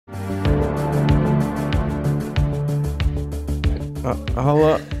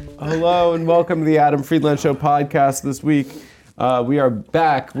Hello, and welcome to the Adam Friedland Show podcast. This week, we are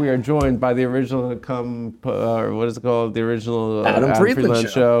back. We are joined by the original, what is it called? The original Adam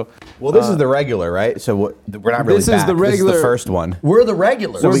Friedland Show. Well, this is the regular, right? So we're not really This back. is the regular. This is the first one. We're the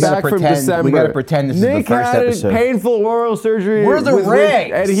regulars. So We're we gotta back from pretend- December. we gotta pretend this is the Nick first had episode. a painful oral surgery. We're the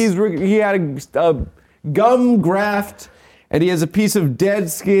Rags. And he had a gum graft, and he has a piece of dead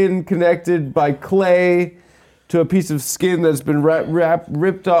skin connected by clay to a piece of skin that's been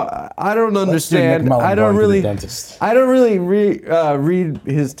ripped off. I don't understand. I don't really read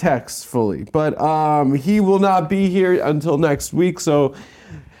his texts fully, but he will not be here until next week. So,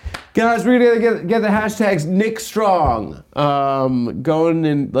 guys, we're gonna get the hashtags Nick Strong going,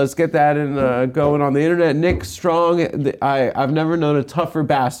 and let's get that going on the internet. Nick Strong. I've never known a tougher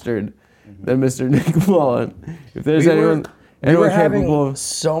bastard than Mr. Nick Mullen. If there's anyone having capable,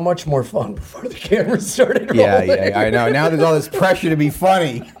 so much more fun before the cameras started rolling. Yeah, I know. Now there's all this pressure to be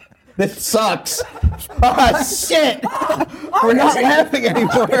funny. This sucks. Oh, shit. We're not laughing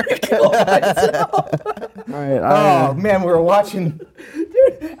anymore. Oh, man, we were watching.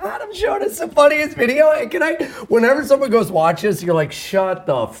 Dude, Adam showed us the funniest video. And whenever someone goes watch this, you're like, shut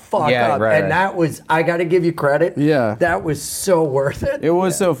the fuck up. Right, and that was, I got to give you credit. Yeah. That was so worth it. it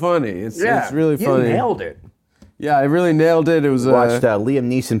was so funny. It's really funny. You nailed it. Yeah, I really nailed it. It was Watched Liam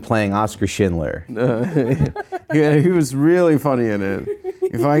Neeson playing Oscar Schindler. yeah, he was really funny in it.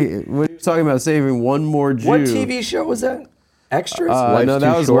 When you're talking about saving one more Jew. What TV show was that? Extras? No,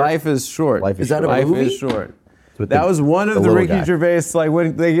 that was Short? Life is Short. Life is that a Short. movie? Life is Short. With That was one of the little Ricky guy. Gervais, like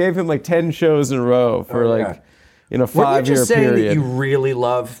when they gave him like 10 shows in a row for yeah. in a Weren't you 5-year just saying period. that you really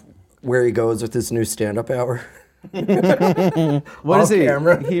love where he goes with this new stand-up hour? What is he?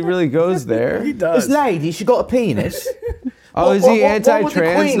 camera. He really goes there. He does. This lady, she got a penis. Oh, is he What would the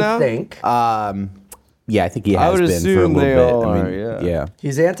anti-trans Queen now? think? Yeah, I think he has I would been for a assume little they bit. all I mean, are, yeah.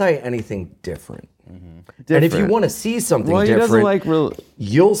 He's anti anything different. And if you Different. want to see something Well, he doesn't different, like real.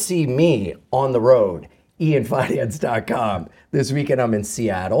 you'll see me on the road, ianfinance.com. This weekend I'm in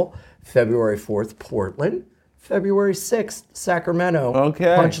Seattle, February 4th, Portland, February 6th, Sacramento. Okay.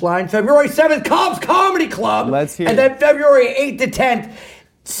 Punchline, February 7th, Cobb's Comedy Club. Let's hear And it. then February 8th to 10th,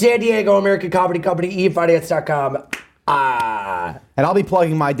 San Diego American Comedy Company, ianfinance.com. And I'll be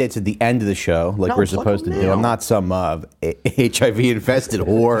plugging my dates at the end of the show, like No, we're plug supposed to them do. now. I'm not some HIV-infested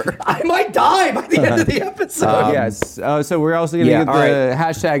whore. I might die by the end of the episode. Yes. So we're also going to yeah, get all the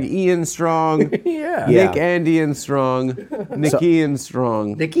hashtag Ian Strong. Yeah. Nick and Ian Strong. Nick Ian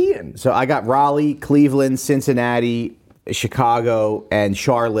Strong. Nick Ian. So I got Raleigh, Cleveland, Cincinnati, Chicago, and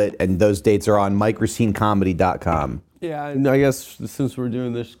Charlotte, and those dates are on MikeRacineComedy.com. Yeah, and I guess since we're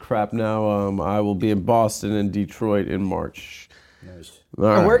doing this crap now, I will be in Boston and Detroit in March. Nice. All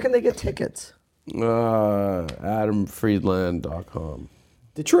And right. where can they get tickets? AdamFriedland.com.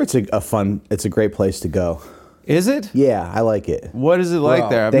 Detroit's it's a great place to go. Is it? Yeah, I like it. What is it like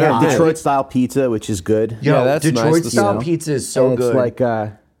there? I've They never have been. Detroit-style pizza, which is good. Yeah, that's nice Detroit to style see. pizza is so And good. It's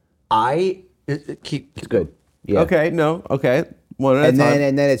like, Keep it's good. Yeah. Okay, okay. One at a And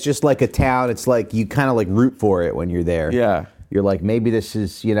time. then it's just like a town. It's like you kind of like root for it when you're there. Yeah. You're like, maybe this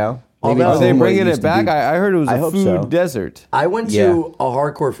is, maybe Are this they is what bringing used it to back? be. I heard it was I a hope food so. desert. I went Yeah. to a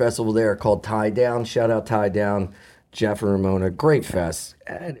hardcore festival there called Tie Down. Shout out Tie Down, Jeff and Ramona. Great fest.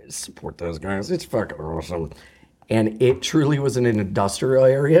 And support those guys. It's fucking awesome. And it truly was in an industrial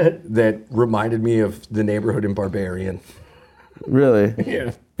area that reminded me of the neighborhood in Barbarian. Really?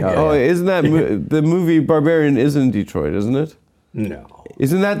 Yeah. Oh, isn't that the movie Barbarian is in Detroit, isn't it? No.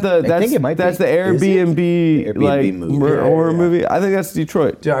 Isn't that think it might that's be. the Airbnb, The Airbnb movie. horror movie? I think that's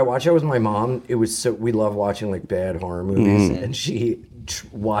Detroit. Dude, I watched it with my mom. It was so we love watching like bad horror movies, and she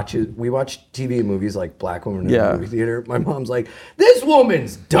watches. We watch TV and movies like Black Woman in Yeah. the movie theater. My mom's like, "This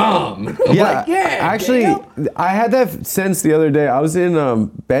woman's dumb." I'm like, yeah. Actually, Gail." I had that sense the other day. I was in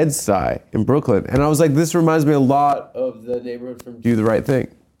Bed-Stuy in Brooklyn, and I was like, this reminds me a lot of the neighborhood from Do the Right Thing.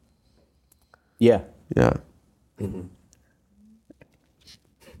 Yeah. Yeah.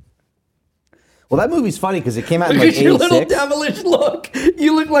 Well, that movie's funny because it came out in Look like at your little 86. devilish look.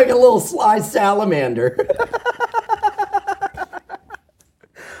 You look like a little sly salamander.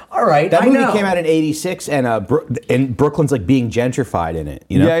 All right, That I movie know. came out in 86, and Brooklyn's like being gentrified in it.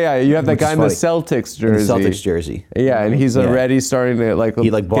 You know? Yeah. You have that Which guy is in the funny. Celtics In the jersey. Celtics jersey. Yeah, and he's already starting to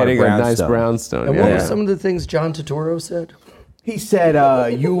He, like, bought a getting a nice brownstone. brownstone. And yeah. what were some of the things John Turturro said? He said,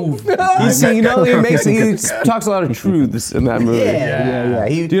 "You've." he talks a lot of truths in that movie. Yeah.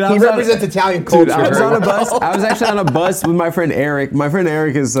 He Dude, I was represents on- Italian culture. Dude, I was very on a well. bus. I was actually on a bus with my friend Eric. My friend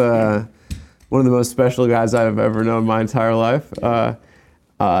Eric is one of the most special guys I've ever known in my entire life.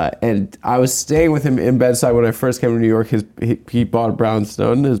 And I was staying with him in Bedside when I first came to New York. He bought a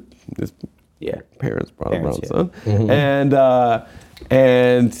brownstone. His parents bought a brownstone,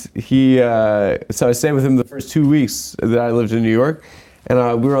 and he. So I stayed with him the first 2 weeks that I lived in New York,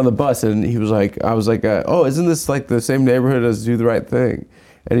 and we were on the bus, and he was like, I was like, oh, isn't this like the same neighborhood as Do the Right Thing?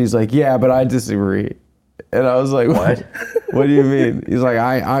 And he's like, yeah, but I disagree. And I was like, what? What do you mean? He's like,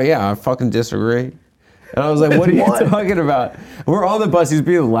 I fucking disagree. And I was like, what are you talking about? We're on the bus. He's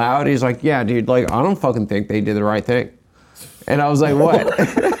being loud. He's like, yeah, dude, like, I don't fucking think they did the right thing. And I was like, what?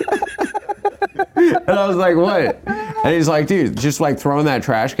 And I was like, what? And he's like, dude, just like throwing that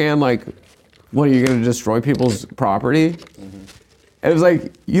trash can, like, what, are you going to destroy people's property? Mm-hmm. And it was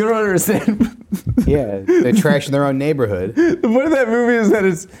like, you don't understand. Yeah, they're trashing their own neighborhood. The point of that movie is that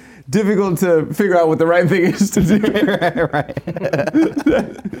it's difficult to figure out what the right thing is to do. Right.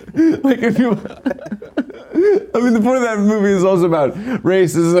 Like if you, I mean, the point of that movie is also about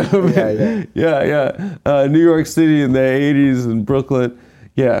racism. Yeah. New York City in the 80s and Brooklyn.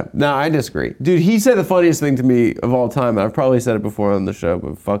 Yeah, no, I disagree. Dude, he said the funniest thing to me of all time. I've probably said it before on the show,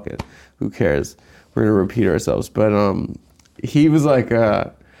 but fuck it. Who cares? We're going to repeat ourselves. But he was like,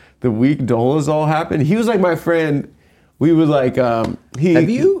 the week Dolezal happened, he was like my friend. We would like,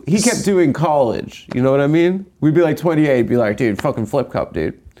 he kept doing college, you know what I mean? We'd be like 28, be like, dude, fucking flip cup,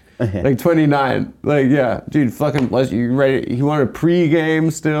 dude. Like 29, like, yeah, dude, fucking, you ready? He wanted a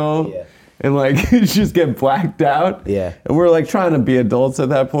pregame still, and like, just get blacked out. Yeah. And we're like trying to be adults at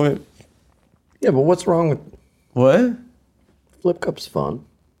that point. Yeah, but what's wrong with What? flip cup's fun?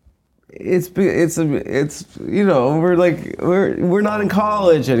 It's you know, we're not in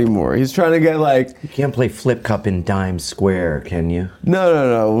college anymore. He's trying to get like, You can't play flip cup in Dime Square, can you?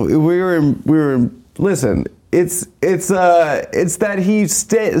 no. We were listen. It's that he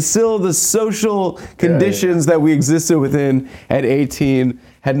still the social conditions that we existed within at 18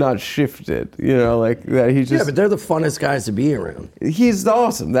 had not shifted. You know, like that he just. Yeah, but they're the funnest guys to be around. He's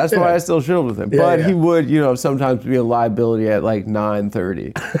awesome. That's why I still chilled with him. But he would, you know, sometimes be a liability at like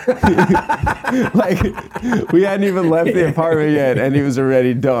 9:30. Like we hadn't even left the apartment yet, and he was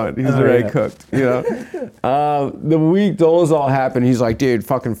already done. He was already cooked. You know. The week Dolezal happened, he's like, dude,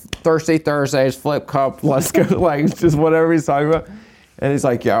 fucking Thursdays, flip cup, let's go. Like just whatever he's talking about, and he's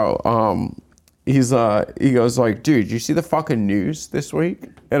like, yo, he goes like, dude, you see the fucking news this week?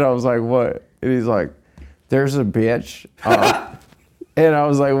 And I was like, what? And he's like, there's a bitch. And I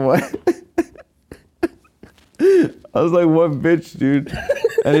was like, what? I was like, what bitch, dude?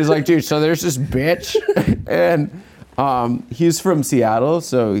 And he's like, dude, so there's this bitch. And he's from Seattle,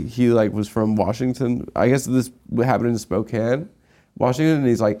 so he like was from Washington. I guess this happened in Spokane, Washington. And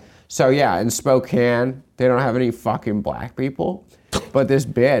he's like, so yeah, in Spokane, they don't have any fucking black people. But this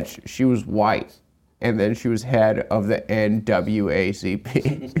bitch, she was white, and then she was head of the NWACP.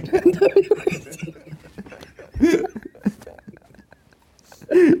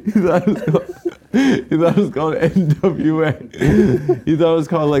 He thought it was called NWA. He thought it was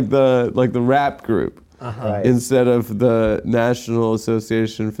called like the rap group instead of the National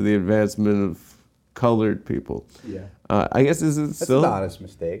Association for the Advancement of Colored People. Yeah. I guess that's still an honest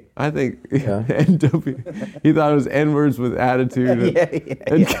mistake. I think NW. He thought it was N-words with attitude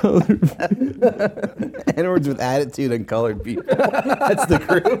and colored. N-words with attitude and colored people. That's the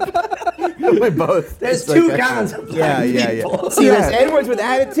group. We both. There's two kinds of black people. See, there's N-words with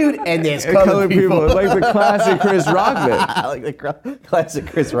attitude and there's colored people. Like the classic Chris Rock bit. Like the classic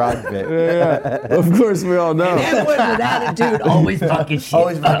Chris Rock bit. Yeah. Of course, we all know. N-words with attitude always fucking shit.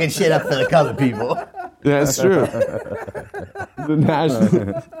 Always fucking shit up for the colored people. That's true. The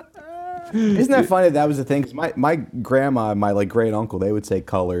national. Isn't that funny? That was the thing. 'Cause my grandma and my like great uncle, they would say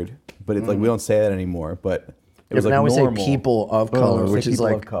colored, but it's like we don't say that anymore. But it was like now normal. we say people of color, which is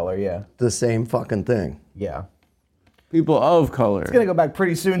like of color. Yeah. the same fucking thing. Yeah. People of color. It's gonna go back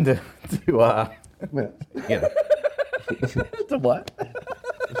pretty soon to you know. To what?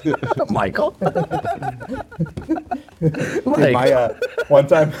 Michael? One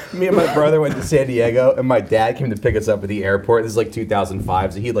time, me and my brother went to San Diego, and my dad came to pick us up at the airport. This is like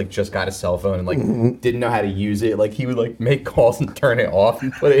 2005, so he like just got a cell phone and like didn't know how to use it. Like he would like make calls and turn it off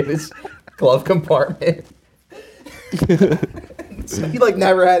and put it in his glove compartment. So he like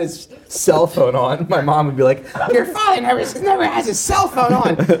never had his cell phone on. My mom would be like, "Your father never has his cell phone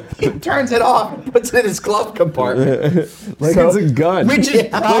on." He turns it off and puts it in his glove compartment. Like it's a gun. Which is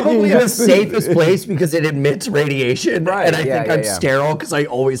probably the safest place because it emits radiation. Right. And I think I'm sterile because I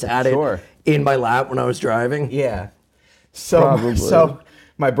always had it in my lap when I was driving. Yeah. So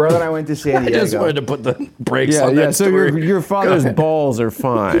My brother and I went to San I Diego. just wanted to put the brakes Yeah, on yeah. that So story. your father's balls are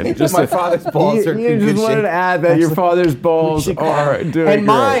fine. Just My father's balls are You in just good wanted shape. to add that your father's balls are doing and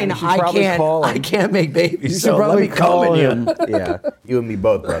mine, great. should probably call him. I can't make babies. You should So let probably me come call in him. Yeah, you and me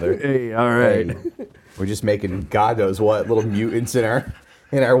both, brother. Hey, all right. Hey, we're just making God knows what little mutants in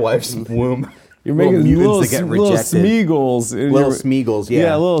our wife's womb. You're making little, that get little rejected. Smeagol's. in Little your- Smeagol's, yeah.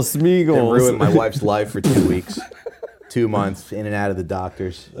 Yeah, little That Smeagol's. ruined my wife's life for 2 weeks, 2 months in and out of the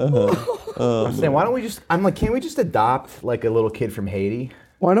doctors. I'm saying, why don't we just? I'm like, can't we just adopt like a little kid from Haiti?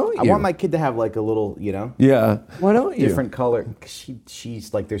 Why don't I want my kid to have like a little, Yeah. Why don't you? different color. 'Cause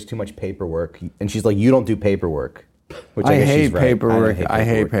she's like, there's too much paperwork, and she's like, you don't do paperwork. Which I guess hate she's right. paperwork. I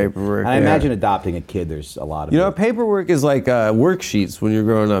hate paperwork, And I yeah. imagine adopting a kid. There's a lot of You know, it. paperwork is like worksheets when you're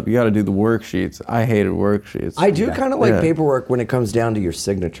growing up. You got to do the worksheets. I hated worksheets. I do kind of like Yeah. paperwork when it comes down to your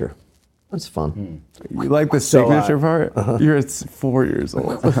signature. That's fun. You like the So, signature part? You're 4 years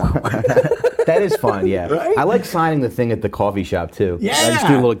old. That is fun, yeah. Right? I like signing the thing at the coffee shop too. Yeah. I just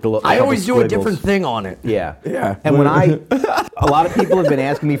do a little. I couple always do a squiggles. different thing on it. Yeah. Yeah. And when a lot of people have been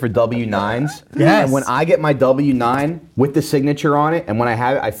asking me for W-9s. Yes. And when I get my W-9 with the signature on it, and when I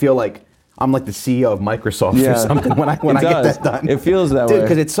have it, I feel like I'm like the CEO of Microsoft Yeah. or something when I It get does. that done. It feels that Dude, way.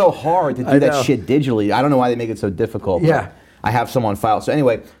 because it's so hard to do I that know. shit digitally. I don't know why they make it so difficult. But Yeah. I have some on file. So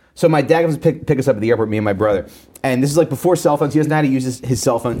anyway, so my dad comes to pick us up at the airport, me and my brother. And this is like before cell phones. He doesn't know how to use his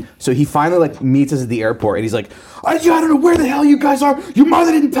cell phone. So he finally like meets us at the airport, and he's like, I don't know where the hell you guys are. Your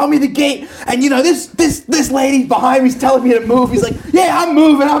mother didn't tell me the gate. And this lady behind me's telling me to move. He's like, yeah, I'm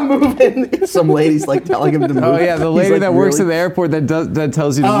moving. Some lady's like telling him to move. Oh yeah, the He's lady like, that works at "Really?" the airport that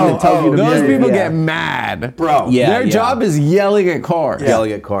tells you to Oh, move. Tells you to those move. people People yeah. get mad, Bro. Yeah. Their job is yelling at cars.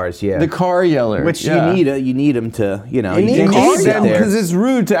 Yelling at cars, yeah. The car yeller. Which yeah. you need them to, You you need can't them just sit there. because it's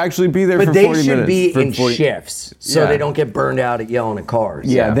rude to actually be there But for they 40 should minutes. be for in 40 shifts so Yeah. they don't get burned out at yelling at cars.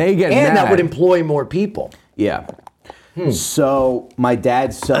 Yeah, they get And that mad. would employ more people. Yeah. So my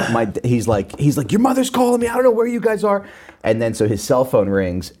dad's he's like your mother's calling me. I don't know where you guys are. And then so his cell phone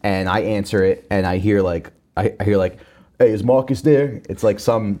rings and I answer it and I hear like hey, is Marcus there? It's like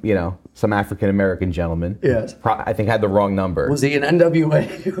some African American gentleman. Yes. I think had the wrong number. Was he an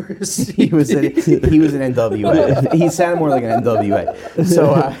NWA or a He was an NWA. He sounded more like an NWA.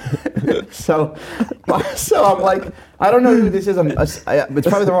 So I'm like, I don't know who this is. It's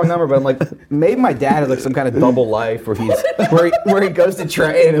probably the wrong number, but I'm like, maybe my dad has like some kind of double life where he goes to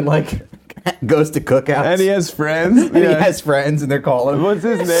train and like goes to cookouts. And he has friends. And he has friends, and they're calling him. What's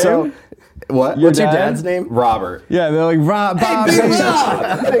his name? So, what? What's your dad? dad's name? Robert. Yeah, they're like Bob. Big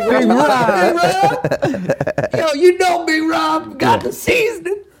Rob! Big Rob. Yo, you know Big Rob got the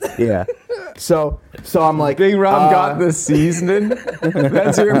seasoning. Yeah. So I'm like, Big Rob got the seasoning.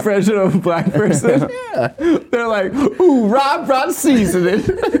 That's your impression of a black person. Yeah. They're like, ooh, Rob brought seasoning.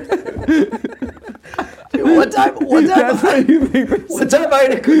 One time, That's what you think. one time I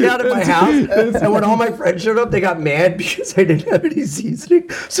had a cookout at my house, and when all my friends showed up, they got mad because I didn't have any seasoning.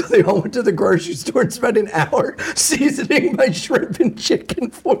 So they all went to the grocery store and spent an hour seasoning my shrimp and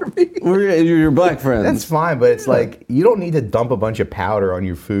chicken for me. We're your black friends. That's fine, but it's like you don't need to dump a bunch of powder on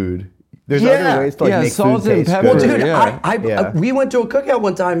your food. There's Yeah. other ways to like Yeah, make salt food and taste pepper. good. Dude, Yeah. we went to a cookout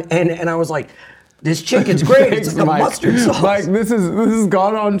one time, and I was like, this chicken's great. It's like a mustard sauce. Mike, this has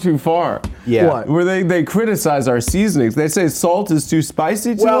gone on too far. Yeah. What? Where they criticize our seasonings. They say salt is too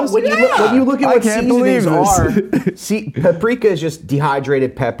spicy to Well, us. when you look at I what can't seasonings believe this. are, see, paprika is just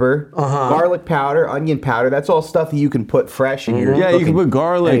dehydrated pepper, garlic powder, onion powder. That's all stuff that you can put fresh in your Yeah, you cooking. can put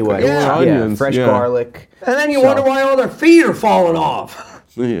garlic Anyway, or yeah, onions. fresh yeah. garlic. And then you So- wonder why all their feet are falling off.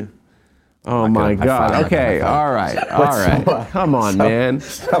 Yeah. Oh my gonna- I God. find- Okay. All right. All right. Come on, man.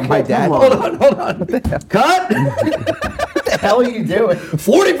 My dad. Hold on. Cut! What the hell are you doing?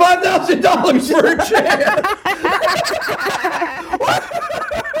 $45,000 for a chair.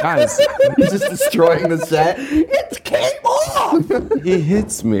 Guys, He's just destroying the set. It came off. he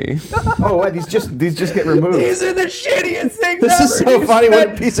hits me. Oh, what? These just get removed. These are the shittiest things This ever. is so You funny, what a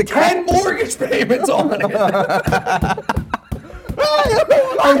spent piece of 10 mortgage payments on it.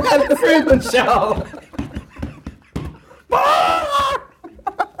 I'm at the Friedland show.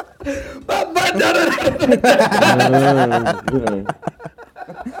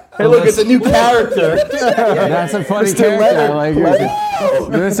 Hey, look, it's a new character. That's a funny Mr. character. Leather- I like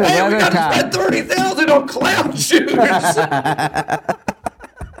it. This is Hey, we leather got to spend cat. $30,000 on clown shoes.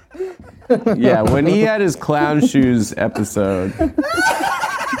 Yeah, when he had his clown shoes episode.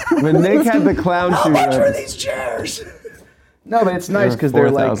 When Nick had the clown How shoe much are episode. these chairs? No, but it's nice because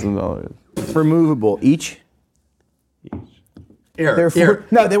they're like $4,000. removable each. Here,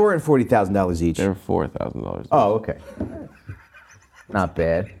 No, they weren't $40,000 each. They're $4,000. Oh, okay. Not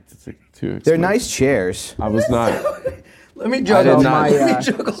bad. It's like too They're expensive. nice chairs. I was not. Let me I juggle. did not. Let me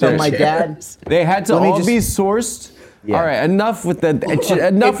juggle So the my dad. chairs. They had to Let me all just- be sourced. Yeah. All right, enough with the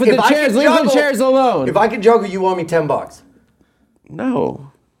enough with If the I chairs. can Leave the juggle- chairs alone. If I can juggle, you owe me $10.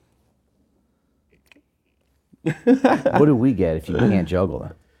 No. What do we get if you can't juggle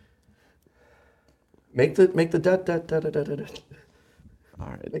it? Make the da. All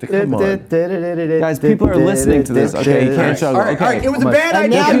right, come on. Guys, Guys, people are listening to this. Okay, you can't juggle. All right, Okay. all right. It was a Come on. bad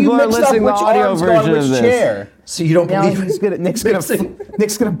And idea. now People you are mixed up listening to which the audio arm's going on version of which this. chair. So you don't Now believe he's gonna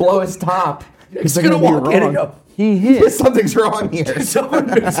Nick's gonna blow his top. He's gonna walk in and go. He hit. Something's wrong here. Someone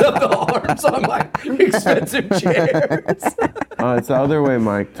picks up the arms on my expensive chairs. Oh, it's the other way,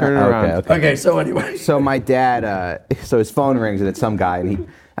 Mike. Turn it around. Okay. Okay, so anyway. So my dad, so his phone rings and it's some guy, and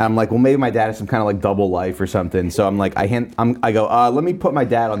I'm like, well, maybe my dad has some kind of like double life or something. So I'm like, I go, let me put my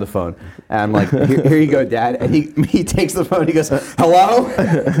dad on the phone, and I'm like, here you go, Dad. And he takes the phone, he goes, hello,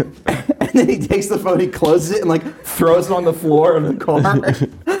 and then he takes the phone, he closes it, and like throws it on the floor of the car.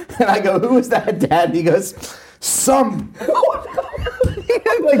 And I go, who is that, Dad? And he goes, some.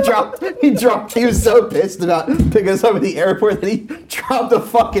 He dropped. He was so pissed about picking us up at the airport that he dropped a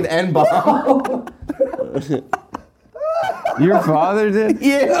fucking N-bomb. Your father did?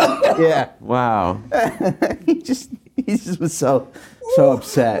 Yeah. Wow. he just was so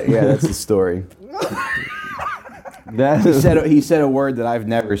upset. Yeah, that's the story. He said a word that I've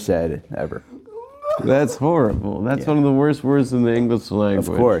never said ever. That's horrible. That's one of the worst words in the English language.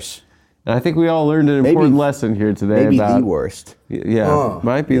 Of course. And I think we all learned an important lesson here today Maybe about the worst. Yeah,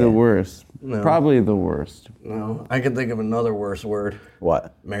 might be the worst. No. Probably the worst. No, I can think of another worse word.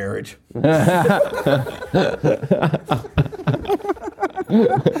 What? Marriage.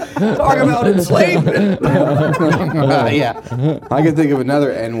 Talk about enslavement. Yeah. I can think of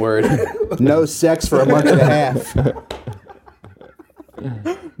another N word. No sex for a month and a half.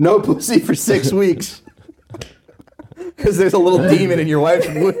 No pussy for 6 weeks. Because there's a little demon in your wife's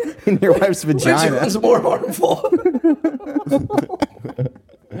Which vagina. one's more harmful?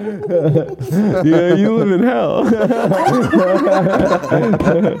 Yeah, you live in hell.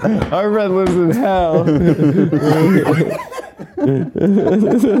 Our friend lives in hell.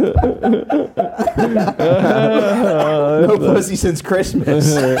 No pussy since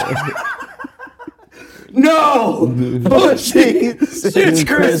Christmas. No! Pussy It's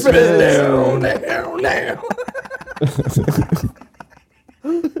Christmas! Now.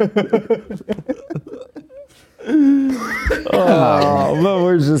 Oh, but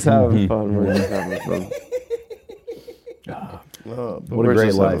we're just having fun. We're just having fun. What a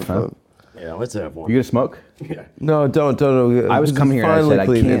great life, huh? Yeah, let's have one. You gonna smoke? Yeah. No, don't. I was It's coming here and I finally said I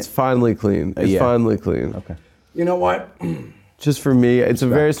clean. can't- It's finally clean. It's yeah. finally clean. Okay. You know what? Just for me, it's a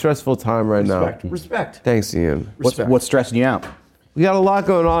very stressful time right Respect. now. Respect. Thanks, Ian. What's stressing you out? We got a lot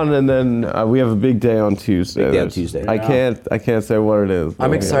going on, and then we have a big day on Tuesday. Big day on Tuesday. I can't say what it is.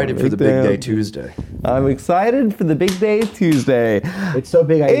 I'm excited for the big day Tuesday. I'm excited for the big day Tuesday. It's so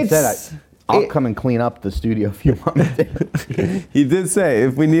big. It's- I'll come and clean up the studio if you want me to. He did say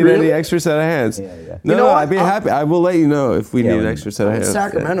if we need Really? any extra set of hands. Yeah. No, You know what? I'd be happy. I will let you know if we Yeah, need an we- extra set of In hands.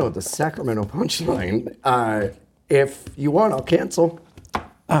 Sacramento at the Sacramento Punchline. If you want, I'll cancel. I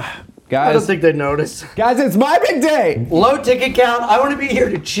don't Guys, think they'd notice. guys, it's my big day. Low ticket count. I want to be here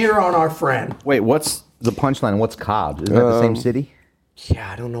to cheer on our friend. Wait, what's the punchline? and What's Cobb's? Isn't that the same city? Yeah,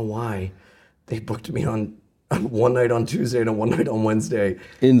 I don't know why. They booked me on one night on Tuesday and one night on Wednesday.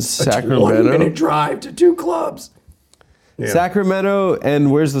 In A Sacramento? 1-minute drive to 2 clubs. Yeah. Sacramento, and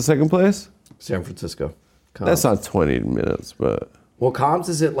where's the second place? San Francisco. Cobb's. That's not 20 minutes, but Well, Cobb's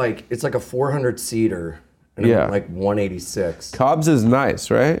is it's like a 400-seater. And Yeah. I'm like 186. Cobb's is nice,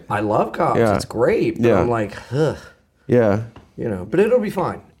 right? I love Cobb's. Yeah. It's great. But Yeah. I'm like, ugh. Yeah. You know, but it'll be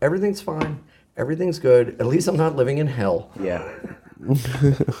fine. Everything's fine. Everything's good. At least I'm not living in hell. Yeah. You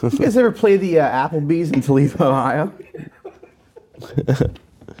guys ever play the Applebee's in Toledo, Ohio?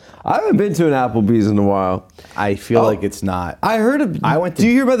 I haven't been to an Applebee's in a while. I feel like it's not. I heard of. I went to- Do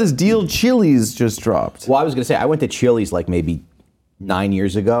you hear about this deal Chili's just dropped? Well, I was gonna say I went to Chili's like maybe 9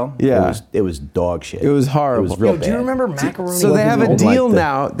 years ago. Yeah. It was dog shit. It was horrible. It was real Yo, do you bad. remember macaroni? So they have a Like deal the-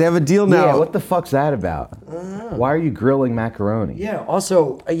 now. They have a deal now. Yeah, what the fuck's that about? Why are you grilling macaroni? Yeah.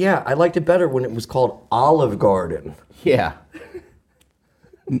 Also, I liked it better when it was called Olive Garden. Yeah.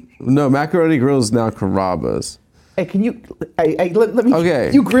 No, Macaroni Grill is now Carrabba's. Hey, can you? Let me.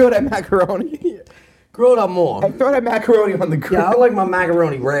 Okay. You grill that macaroni. Grilled up more. Hey, throw that macaroni on the grill. Yeah, I like my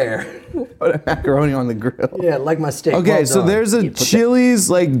macaroni rare. Throw that macaroni on the grill. Yeah, like my steak. Okay, well so done. there's a Chili's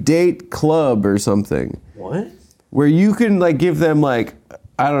like date club or something What? where you can like give them like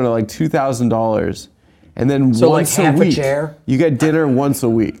I don't know like $2,000, and then So, like, once a half a week, chair? you get dinner once a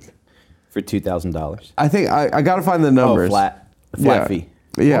week. For $2,000. I think I got to find the numbers. Flat Yeah. fee.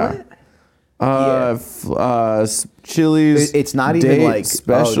 Yeah. Chili's. It's not date even like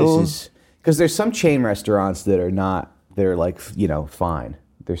special. Because there's some chain restaurants that are not. They're like fine.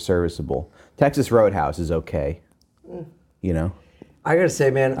 They're serviceable. Texas Roadhouse is okay. You know. I gotta say,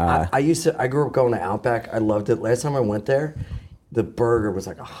 man, I grew up going to Outback. I loved it. Last time I went there, the burger was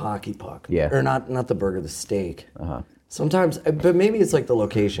like a hockey puck. Yeah. Or not the burger, the steak. Sometimes, but maybe it's like the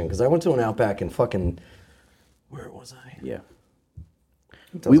location, because I went to an Outback in fucking, where was I? Yeah.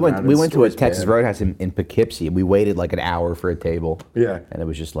 Doesn't We matter, went the to a story's Texas bad. Roadhouse in Poughkeepsie. We waited like an hour for a table. Yeah. And it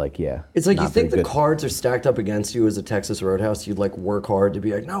was just like, It's like you not think the very good. cards are stacked up against you as a Texas Roadhouse. You'd like work hard to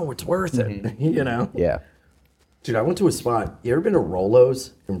be like, no, it's worth it. You know? Yeah. Dude, I went to a spot. You ever been to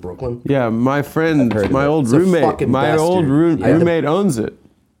Rolo's in Brooklyn? Yeah, my friend, heard of my it. old It's the roommate, fucking my best, old dude. roommate owns it.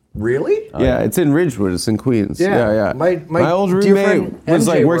 Really? Yeah, it's in Ridgewood. It's in Queens. Yeah. My old dear roommate friend was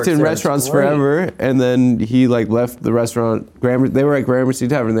MJ worked works in there. restaurants It's great. forever, and then he left the restaurant. They were at Gramercy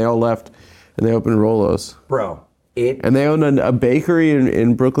Tavern. They all left, and they opened Rolo's. Bro, And they own a bakery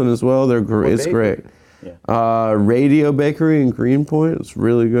in Brooklyn as well. It's bakery? great. Radio Bakery in Greenpoint. It's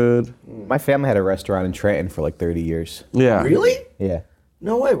really good. My family had a restaurant in Trenton for like 30 years. Yeah. really? Yeah.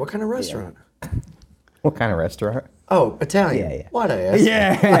 No way. What kind of restaurant? What kind of restaurant? Oh, Italian. Yeah. Why'd I ask?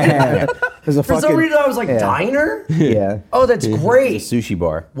 Yeah. There's a For some reason, I was like, diner? Yeah. Oh, that's great. It's a sushi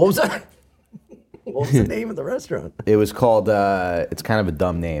bar. What was that? What was the name of the restaurant? It was called, it's kind of a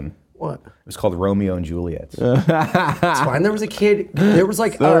dumb name. What? It was called Romeo and Juliet's. It's fine. There was a kid. There was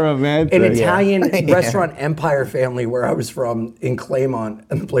like So romantic. an Italian restaurant empire family where I was from in Claymont,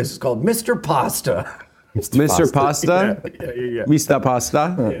 and the place was called Mr. Pasta. Mr. Pasta? Yeah. Mr.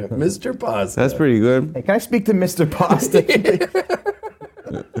 Pasta? Yeah, Mr. Pasta. That's pretty good. Hey, can I speak to Mr. Pasta?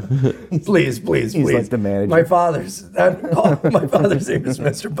 Please. like the manager. My father's name is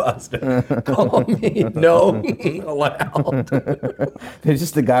Mr. Pasta. Call me. No allowed. There's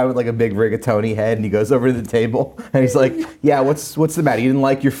just a guy with like a big rigatoni head, and he goes over to the table, and he's like, "Yeah, what's the matter? You didn't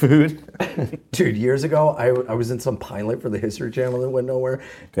like your food?" Dude, years ago, I was in some pilot for the History Channel that went nowhere.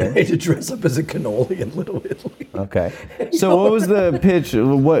 And I had to dress up as a cannoli in Little Italy. Okay. So what was the pitch?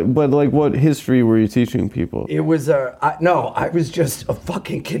 What history were you teaching people? It was I was just a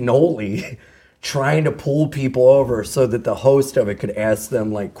fucking cannoli trying to pull people over so that the host of it could ask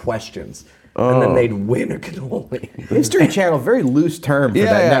them like questions. And then they'd win a cannoli. History Channel, very loose term for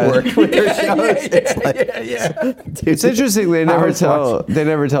Yeah, that yeah. network with their shows. It's like, Yeah. dude, It's interesting they I never was tell watching- they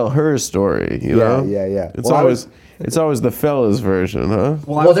never tell her story, you know? Yeah. It's Well, I it's always the fellas version, huh?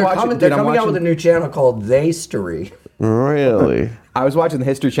 Well, they're coming out with a new channel called They Story. Really? I was watching the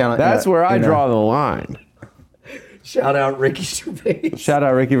History Channel. That's where I draw the line. Shout out Ricky Gervais. Shout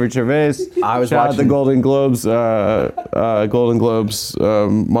out Ricky Gervais. I was Shout out the watching- Golden Globes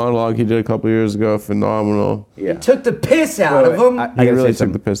monologue he did a couple years ago. Phenomenal. He took the piss out of him. I He gotta really say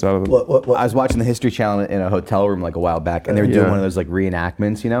took the something. piss out of them. What? I was watching the History Channel in a hotel room like a while back, and they were doing Yeah. one of those like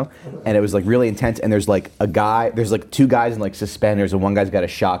reenactments, you know, and it was like really intense. And there's like there's like two guys in like suspenders, and one guy's got a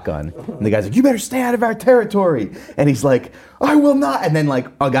shotgun, and the guy's like, "You better stay out of our territory," and he's like, "I will not," and then like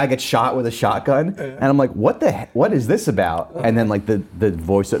a guy gets shot with a shotgun, and I'm like, what is this about? And then like the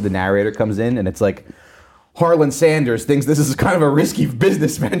voice of the narrator comes in, and it's like, Harlan Sanders thinks this is kind of a risky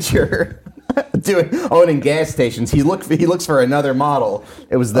business venture. Owning gas stations. He looks for another model.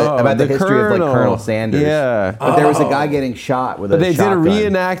 It was about the history of like Colonel Sanders. Yeah. But there was a guy getting shot with a They shotgun. did a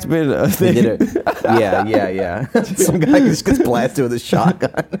reenactment. They did it. Yeah. Some guy just gets blasted with a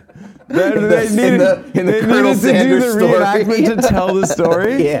shotgun. They needed, in the they Colonel needed to Sanders do the story. reenactment to tell the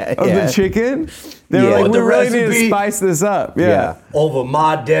story Yeah, of yeah. the chicken. They were Yeah. like, With we the really need to recipe? spice this up. Yeah. Over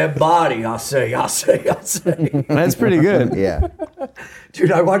my dead body, I say. That's pretty good. Yeah.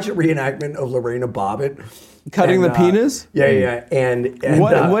 Dude, I watched a reenactment of Lorena Bobbitt. Cutting And, the penis? Yeah. And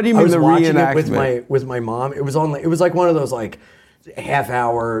What do you I mean was the watching it reenactment? with my mom. It was like one of those like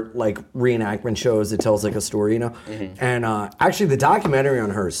half-hour like reenactment shows that tells like a story, you know. And actually, the documentary on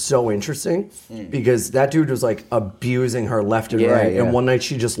her is so interesting because that dude was like abusing her left and right. yeah. And one night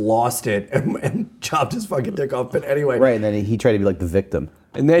she just lost it and chopped his fucking dick off. But anyway, Right, and then he tried to be like the victim.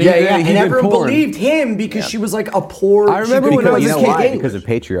 And then Yeah, he and did everyone porn. believed him because she was like a poor. I remember she when couldn't I was You a know kid, why? English. Because of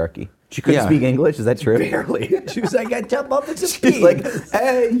patriarchy. She couldn't Yeah. speak English. Is that true? Barely. She was like, I jump up into She's like,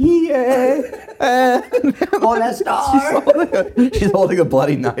 on that star. she's holding a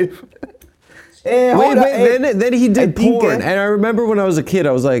bloody knife. Wait, then he did think, porn. And I remember when I was a kid,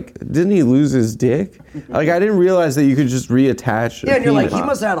 I was like, didn't he lose his dick? Like, I didn't realize that you could just reattach. Yeah, and you're like, he penis.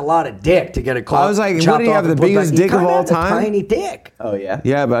 must have had a lot of dick to get it caught. I was like, what, did he have the biggest dick of all time? Tiny dick. Oh yeah.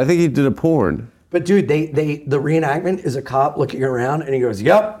 Yeah, but I think he did a porn. But dude, the reenactment is a cop looking around and he goes,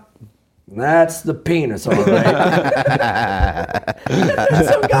 "Yep. That's the penis, all right."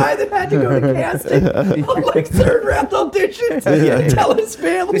 Some guy that had to go to casting on like third round auditions. Tell his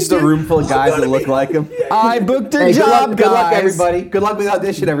family. Just a room full of guys that look like him. I booked a Hey, job, good luck, guys. everybody. Good luck with the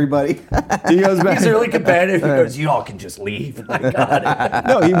audition, everybody. He goes back. He's really competitive. He goes, "Y'all can just leave." I got it.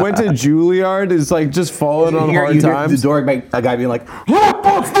 No, he went to Juilliard. Is like just falling on You hard hear the times. door, a guy being like, you're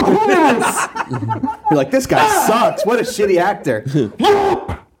like, this guy sucks. What a shitty actor.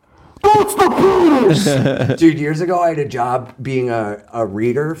 Dude, years ago I had a job being a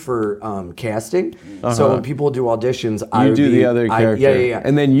reader for casting. So when people do auditions, I You would do be, the other character. Yeah.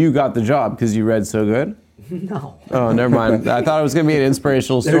 And then you got the job because you read so good. No. Oh, never mind. I thought it was gonna be an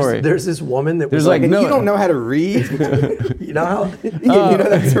inspirational story. There's this woman that There's was like like, no- You don't know how to read? you know how you know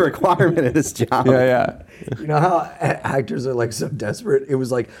that's a requirement of this job. Yeah. you know how actors are like so desperate. It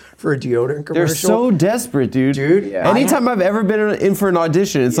was like for a deodorant commercial. They're so desperate, dude. Dude, yeah. Anytime I've ever been in for an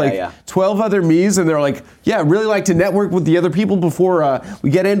audition, it's like yeah. 12 other me's, and they're like, "Yeah, really like to network with the other people before we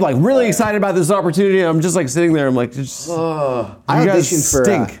get in. Like, really excited about this opportunity." And I'm just like sitting there. I'm like, just, I you guys auditioned for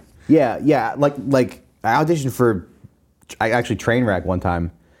stink. like I auditioned for actually Trainwreck one time,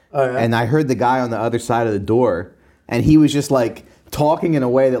 and I heard the guy on the other side of the door, and he was just like talking in a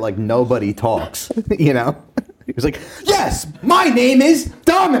way that like nobody talks, you know. He was like, "Yes, my name is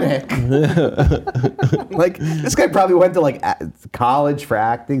Dominic." Like this guy probably went to like college for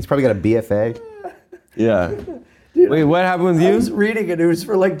acting. He's probably got a BFA. Yeah. Wait, what happened with I you? was reading it. It was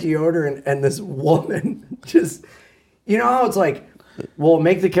for like deodorant, and this woman just, you know how it's like, well,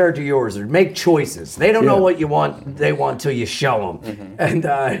 make the character yours or make choices. They don't know what you want. They want till you show them.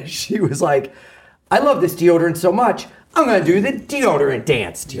 And she was like, "I love this deodorant so much. I'm gonna do the deodorant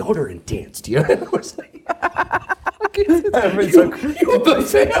dance. Deodorant dance. Deodorant." I was like, Everybody's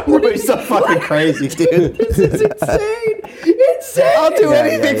so fucking crazy, dude. This is insane. Insane. I'll do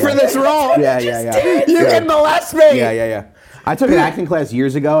anything for this role. Yeah. You can molest me. Yeah. I took an acting class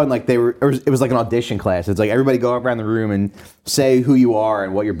years ago, and like it was like an audition class. It's like everybody go around the room and say who you are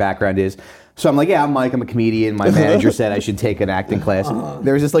and what your background is. So I'm like, "Yeah, I'm Mike. I'm a comedian. My manager said I should take an acting class."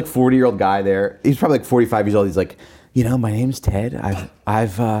 There was this like 40-year-old guy there. He's probably like 45 years old. He's like, "You know, my name's Ted.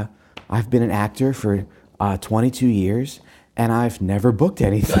 I've been an actor for 22 years, and I've never booked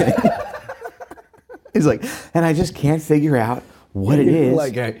anything." He's like, "And I just can't figure out what it is.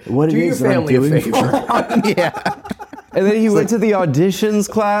 Like, what it do your is that I'm family a doing." favor. Yeah. And then he went to the auditions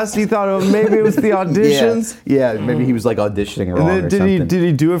class. He thought, maybe it was the auditions. Yeah, maybe he was like auditioning wrong And then or did something.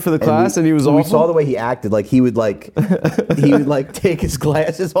 he do it for the class? And he was we awful. saw the way he acted. Like he would like take his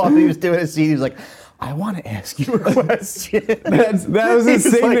glasses off. And he was doing a scene. He was like, "I want to ask you a question." That was his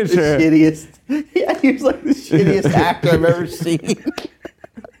He was like the signature. shittiest. Yeah, he was like the shittiest actor I've ever seen.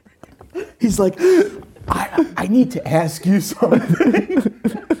 He's like, I need to ask you something.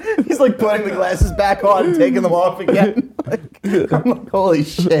 He's like putting the glasses back on and taking them off again. I'm like, holy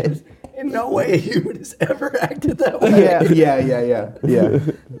shit. In no way a human has ever acted that way. Yeah.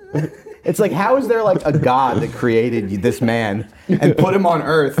 It's like, how is there like a God that created this man and put him on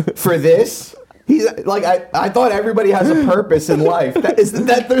earth for this? He's like, I thought everybody has a purpose in life.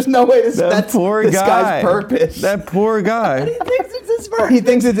 There's no way that's poor this guy. guy's purpose. That poor guy. He thinks it's his purpose. He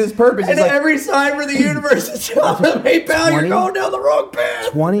thinks it's his purpose. And He's like, every sign for the universe is telling him, "Hey, pal, you're 20? going down the wrong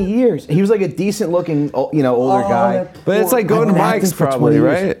path." 20 years. He was like a decent looking, older guy. But it's like going to I've been acting Mike's for 20 probably,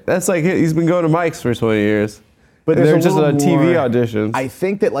 years. right? That's like he's been going to Mike's for 20 years. But And there's they're a just little TV more- auditions. I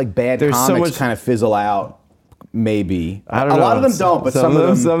think that like bad There's so comics much- kind of fizzle out. Maybe I don't know. A lot of them don't, but some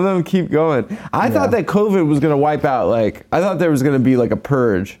of them keep going. I thought that COVID was going to wipe out. Like I thought there was going to be like a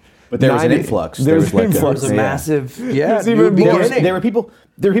purge. But there was an influx. There was like an There influx. was a massive, There's new even more. beginning. There were people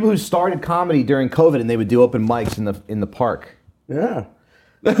who started comedy during COVID, and they would do open mics in the park. Yeah.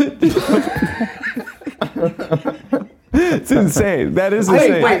 It's insane. That is Wait,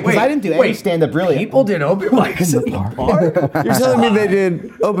 insane. wait, Because I didn't do any stand up really. People did open mics in the park. You're telling me they did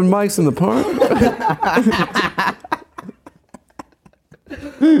open mics in the park?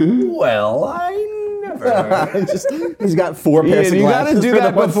 Well, I never. He's got 4 pairs of You got to glasses do for the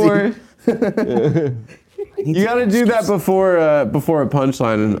that one before. scene. You got to do that before a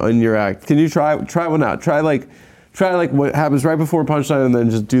punchline in your act. Can you try one out? Try like what happens right before a punchline and then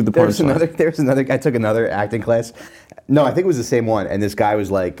just do the punchline. There's another. I took another acting class. No, I think it was the same one. And this guy was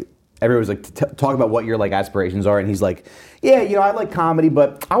like, everyone was like, talk about what your like aspirations are, and he's like, yeah, I like comedy,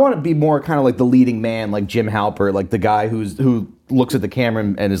 but I want to be more kind of like the leading man, like Jim Halpert, like the guy who looks at the camera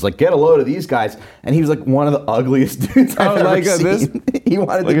and is like, get a load of these guys. And he was like one of the ugliest dudes I've ever like seen. this? He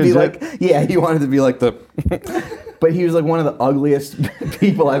wanted Like to a be jet? like, he wanted to be like the. but he was like one of the ugliest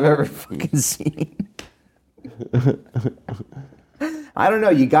people I've ever fucking seen. I don't know.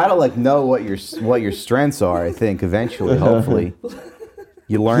 You gotta like know what your strengths are. I think eventually, hopefully,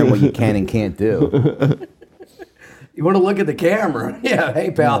 you learn what you can and can't do. You want to look at the camera? Yeah. Hey,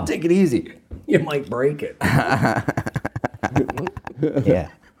 pal, take it easy. You might break it. Yeah.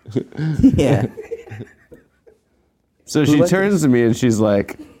 Yeah. So she turns to me and she's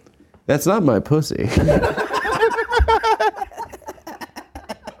like, "That's not my pussy."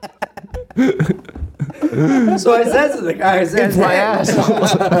 So I said to the guy, I said, It's my ass.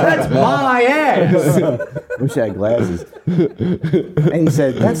 That's my ass. Wish I had glasses. And he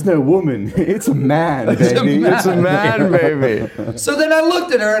said, "That's no woman. It's a man, baby. It's a man, baby. So then I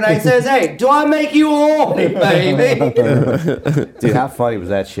looked at her and I says, hey, do I make you horny, baby? Dude, how funny was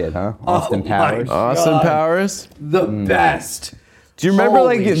that shit, huh? Austin my Powers. God. Austin Powers. The best. Do you remember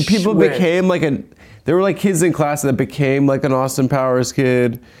Holy like people shit. became like there were like kids in class that became like an Austin Powers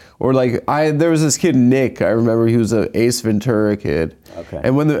kid, or like there was this kid Nick. I remember he was an Ace Ventura kid. Okay.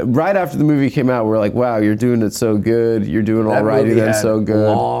 And right after the movie came out, we're like, wow, you're doing it so good. You're doing That alrighty movie then, had so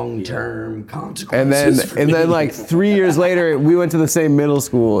good. long-term And consequences. then like 3 years later, we went to the same middle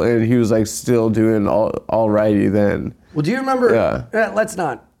school, and he was like still doing alrighty then. Well, do you remember? Yeah. Let's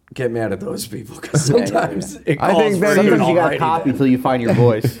not get mad at those people because sometimes it I calls think for that an Sometimes you gotta alrighty copy then. until you find your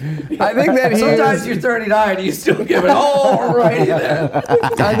voice. I think that he Sometimes was, you're 39 and you still give it alrighty then.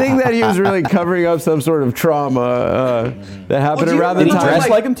 I think that he was really covering up some sort of trauma that happened do you around the remember, time. Dressed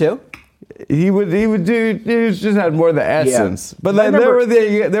like him too? He would do. He just had more of the essence. But then there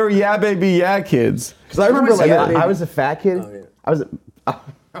were yeah baby yeah kids. Because I remember, was like, that? I was a fat kid. Oh, yeah.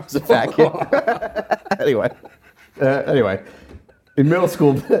 I was a fat kid. Anyway, in middle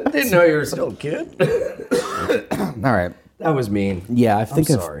school. Didn't know you were still a kid. All right. That was mean. Yeah, I think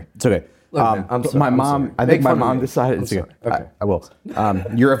sorry. It's okay. Look, man, I'm but sorry. my I'm mom. sorry. I Make think my fun of mom me. decided. I'm It's okay. sorry. Okay. I will.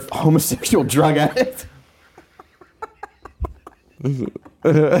 You're a homosexual drug addict.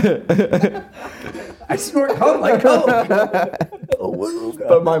 I snort coke like coke.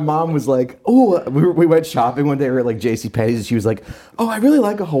 But my mom was like, "Oh, we went shopping one day. We were at like JCPenney's, and she was like, "Oh, I really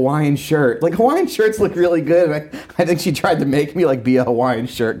like a Hawaiian shirt. Like Hawaiian shirts look really good." And I think she tried to make me like be a Hawaiian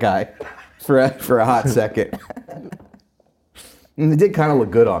shirt guy for a hot second. And they did kind of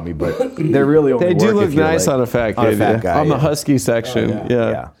look good on me, but they're really only They do work look if you're, nice like, on a fat kid. on a fat yeah. guy, on the yeah. husky section.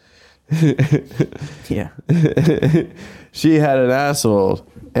 Yeah. Yeah. She had an asshole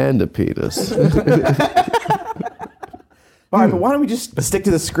and a penis. All right, but why don't we just stick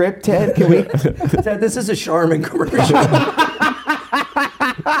to the script, Ted? Can we? Ted, this is a Charmin commercial.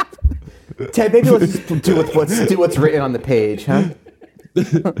 Ted, maybe let's just do what's written on the page, huh?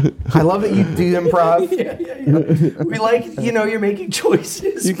 I love that you do improv. Yeah. We like, you're making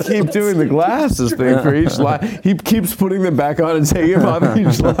choices. You keep doing the glasses thing for each line. He keeps putting them back on and taking them off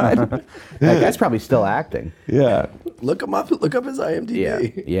each line. That guy's probably still acting. Yeah. Look him up. Look up his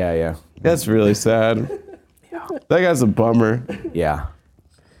IMDb. Yeah. That's really sad. That guy's a bummer. Yeah.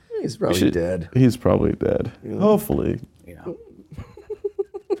 He's probably dead. He's probably dead. Hopefully. Yeah.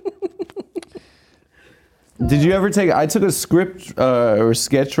 Did you ever I took a script or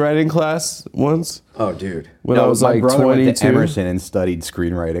sketch writing class once Oh, dude. when I was my like brother went to 22. Emerson and studied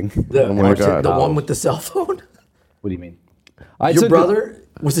screenwriting. The, my God. the one with the cell phone? What do you mean? Your brother?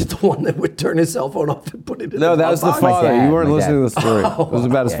 Was it the one that would turn his cell phone off and put it in No, the that was the box? father. dad, You weren't my listening dad. to the story. It was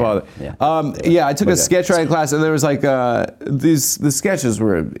about his father. Yeah. I took a sketch writing class, and there was like the sketches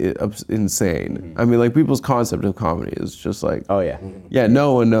were insane. I mean, like people's concept of comedy is just like, Oh yeah. yeah,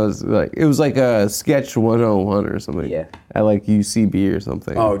 no one knows. Like it was like a sketch 101 or something. Yeah. At like UCB or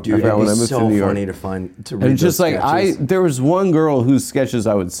something. Oh, dude, I forgot it'd when be I moved so to New York. funny to read And just those like sketches. there was one girl whose sketches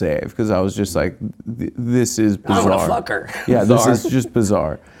I would save because I was just like, this is I bizarre. want to fuck her. Yeah, this is just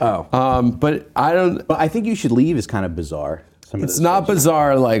bizarre. Oh. But I don't. But I think You Should Leave is kind of bizarre. It's not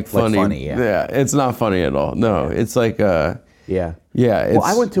bizarre like funny. funny, yeah. It's not funny at all. No, it's like Yeah. yeah. It's Well,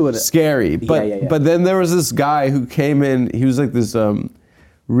 I went to scary. But yeah. but then there was this guy who came in. He was like this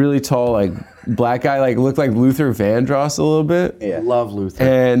really tall like black guy. Like looked like Luther Vandross a little bit. Yeah. Love Luther.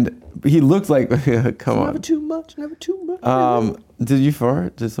 And he looked like come on. Never too much. Did you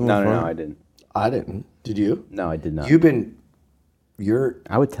fart? Did someone No, fart? I didn't. I didn't. Did you? No, I did not.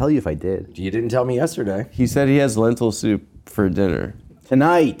 I would tell you if I did. You didn't tell me yesterday. He said he has lentil soup for dinner.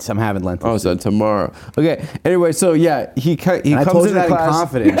 Tonight, I'm having lentil Oh, soup. so tomorrow. Okay. Anyway, so yeah, he And I comes told you into that in class.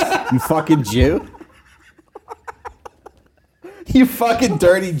 confidence. You fucking Jew. You fucking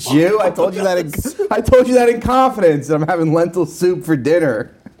dirty Jew. I told you that in confidence that I'm having lentil soup for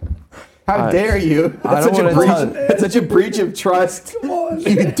dinner. How dare you? I That's don't such a wanna breach. tell- That's such a breach of trust. Come on,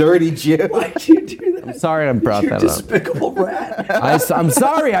 You dirty Jew. why'd you do I'm sorry I brought You that up. despicable rat. I'm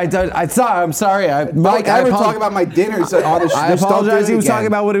sorry. I'm sorry. Mike, I would talk about my dinners on the show. I apologize. He was talking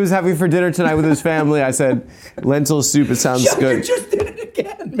about what he was having for dinner tonight with his family. I said, lentil soup. It sounds You good. just did it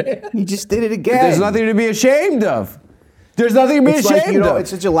again, man. You just did it again. There's nothing to be ashamed of. There's nothing to be It's like, ashamed of. it's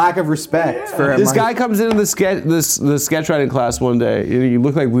such a lack of respect for This guy comes into the sketch writing class one day. He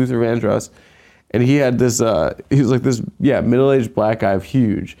looked like Luther Vandross, and he had this. He was like this, middle-aged black guy,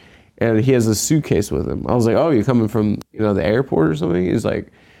 huge, and he has a suitcase with him. I was like, "Oh, you coming from the airport or something?" He's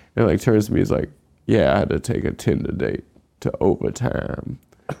like, turns to me. He's like, "Yeah, I had to take a Tinder date to overtime."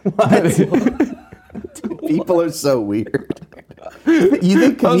 People are so weird. You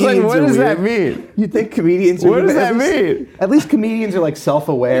think I was like, comedians "What are does weird? that mean?" You think comedians are What does that at least- mean? At least comedians are like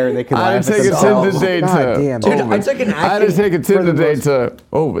self-aware and they can I had laugh to at take a themselves. Tinder date God to. damn. Dude, Oh, I took an I had to acting take a for Tinder the date most- to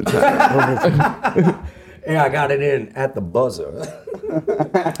overtime. Yeah, I got it in at the buzzer.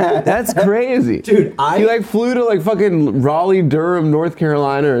 That's crazy, Dude, he like flew to like fucking Raleigh, Durham, North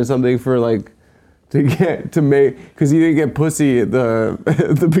Carolina or something for like to make because he didn't get pussy at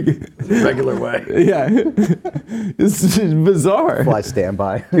the beginning. Regular way. Yeah, it's just bizarre. Fly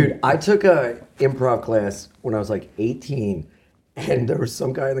standby. Dude, I took a improv class when I was like 18, and there was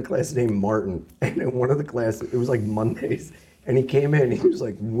some guy in the class named Martin, and in one of the classes, it was like Mondays, and he came in, he was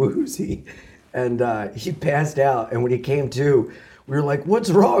like woozy, and he passed out, and when he came to, we were like, "What's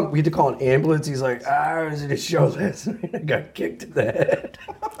wrong?" We had to call an ambulance. He's like, "I was at a show last night, I got kicked in the head."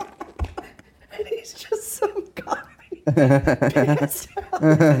 And he's just some guy passed out.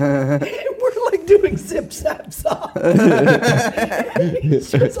 And we're like doing zip zap zop. And he's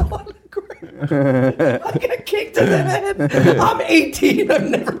just on the ground. I got kicked in the head. I'm 18. I've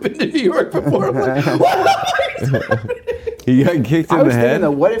never been to New York before. I'm like, what? He got kicked I in was the thinking, head.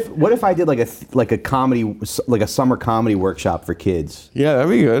 though, what if I did like a comedy, like a summer comedy workshop for kids? Yeah,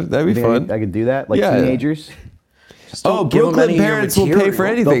 that'd be good. That'd be You think fun. I could do that, like Yeah. teenagers. Oh, give 'em Brooklyn any of your parents will pay for material.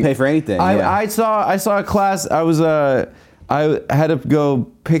 anything. They'll pay for anything, I, yeah. I saw a class. I had to go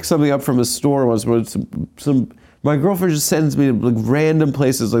pick something up from a store once. Where my girlfriend just sends me to like random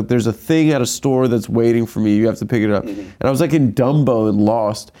places. Like there's a thing at a store that's waiting for me. You have to pick it up. And I was like in Dumbo and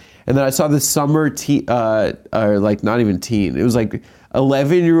Lost. And then I saw this summer teen, or like not even teen. It was like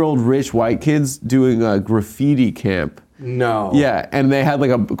 11-year-old rich white kids doing a graffiti camp. No. Yeah, and they had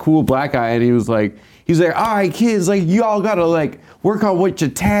like a cool black guy, and he's like, all right, kids, like you all gotta like work on what your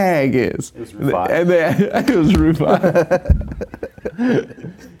tag is. It was Rufai. And it was Rufai.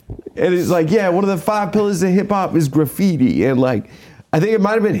 And it's like, yeah, one of the 5 pillars of hip hop is graffiti, and like, I think it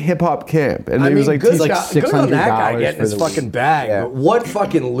might have been hip hop camp, and I it mean, was like, good, teach- good on that guy $600 getting for his the fucking week. bag. Yeah. But what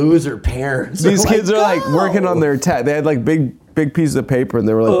fucking loser parents? these like, kids are like "Go!" working on their tag. They had like big pieces of paper, and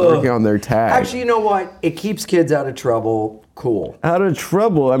they were like working on their tag. Actually, you know what? It keeps kids out of trouble. Cool. Out of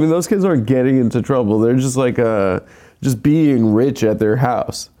trouble. I mean, those kids aren't getting into trouble. They're just like just being rich at their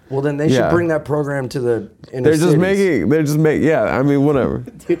house. Well, then they should bring that program to the inner They're just cities. making. Yeah. I mean, whatever.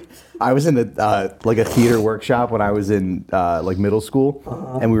 Dude, I was in like a theater workshop when I was in like middle school,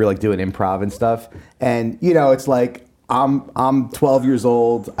 and we were like doing improv and stuff. And it's like I'm 12 years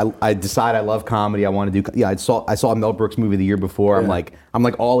old. I decide I love comedy. I want to do. Yeah, I saw a Mel Brooks movie the year before. I'm like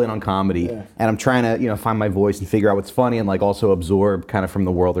all in on comedy, and I'm trying to find my voice and figure out what's funny and like also absorb kind of from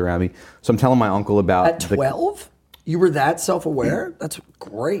the world around me. So I'm telling my uncle about At 12? You were that self-aware? That's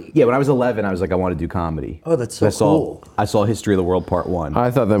great. Yeah, when I was 11, I was like, I want to do comedy. Oh, that's so cool. I saw History of the World Part 1. I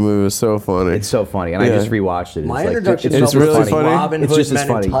thought that movie was so funny. It's so funny, and I Yeah. just rewatched it. My It's like, introduction it's to really was funny. Robin It's Hood just as Men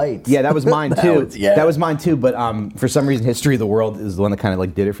funny. in Tights. Yeah, that was mine too. yeah. That was mine too. But for some reason, History of the World is the one that kind of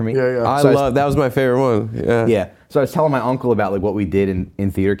like did it for me. I So love that was my favorite one. Yeah. Yeah. So I was telling my uncle about like what we did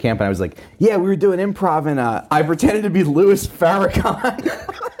in theater camp, and I was like, "Yeah, we were doing improv, and I pretended to be Louis Farrakhan."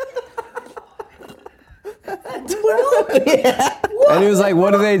 12? Yeah. And he was like,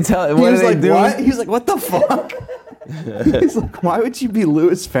 "What do they tell? He What was do they like, do?" "What?" He was like, "What the fuck?" He's like, "Why would you be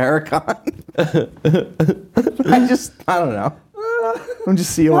Louis Farrakhan?" I don't know. I'm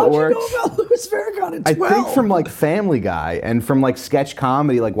just seeing what How'd works. you know about Louis Farrakhan at 12? I think from like Family Guy and from like sketch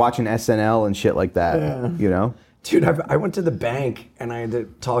comedy, like watching SNL and shit like that. Dude, I went to the bank and I had to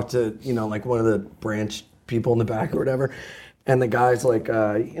talk to, like one of the branch people in the back or whatever. And the guy's like,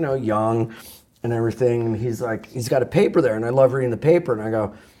 young and everything. And he's like, he's got a paper there. And I love reading the paper. And I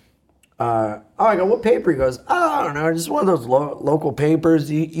go, what paper? He goes, I don't know, just one of those local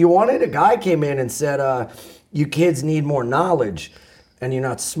papers. You wanted? A guy came in and said, you kids need more knowledge and you're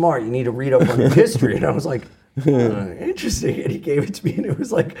not smart. You need to read up on your history. And I was like, Interesting. And he gave it to me, and it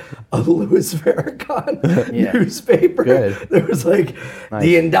was like a Louis Farrakhan Yeah. newspaper. Good. There was like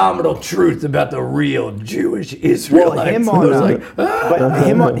the indomitable truth about the real Jewish Israelites. Well, him And I on, was like,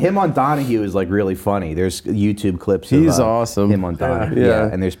 but him on Donahue is like really funny. There's YouTube clips. He's of, awesome. Him on Donahue. Yeah.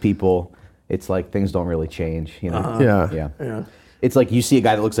 And there's people. It's like things don't really change. You know. Yeah. It's like you see a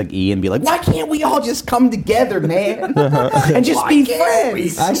guy that looks like Ian, be like, "Why can't we all just come together, man, and just be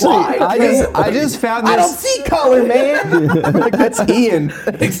friends?" Actually, I just found this. I don't see color, man. Like that's Ian.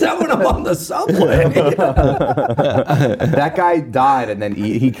 except when I'm on the subway. That guy died, and then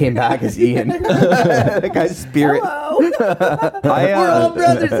he came back as Ian. That guy's spirit. We're all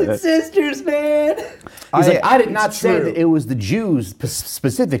brothers and sisters, man. He's like, I did not say true. that it was the Jews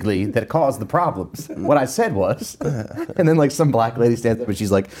specifically that caused the problems. What I said was, and then like some black lady stands up and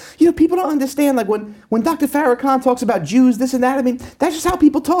she's like, people don't understand. Like when Dr. Farrakhan talks about Jews, this and that. I mean, that's just how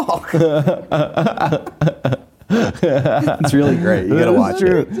people talk. It's really great. You gotta watch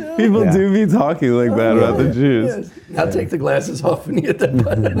True. it. People Yeah. do be talking like that about the Jews. Now take the glasses off and hit that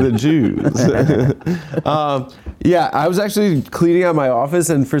button. The Jews. Yeah, I was actually cleaning out my office,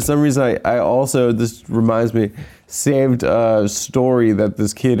 and for some reason, I also, this reminds me, saved a story that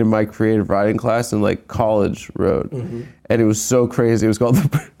this kid in my creative writing class in like college wrote, and it was so crazy. It was called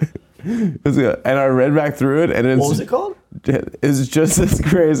and I read back through it, and it's, What was it called? It's just as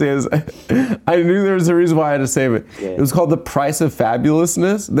crazy as I knew there was a reason why I had to save it. Yeah. It was called The Price of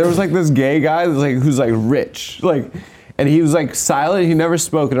Fabulousness. There was like this gay guy who's like rich, and he was like silent. He never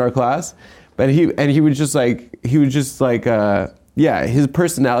spoke in our class, but he would just his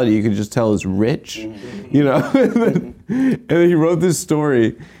personality you could just tell is rich, and then he wrote this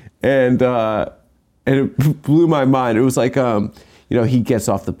story, and it blew my mind. It was like he gets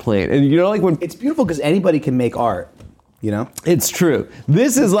off the plane, and like when It's beautiful because anybody can make art. it's true.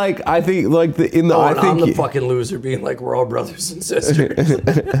 This is like I'm the fucking loser being like, we're all brothers and sisters.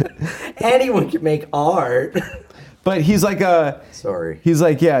 Anyone can make art. But he's like Sorry. He's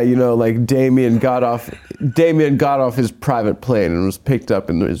like, like Damien got off his private plane and was picked up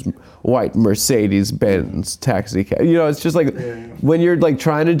in his white Mercedes-Benz taxi cab. It's just like when you're like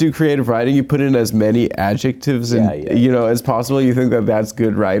trying to do creative writing, you put in as many adjectives as possible. You think that that's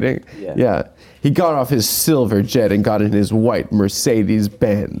good writing. Yeah. He got off his silver jet and got in his white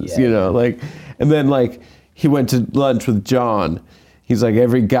Mercedes-Benz. And then like he went to lunch with John. He's like,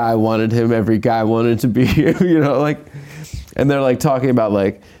 every guy wanted him, every guy wanted to be here, and they're like talking about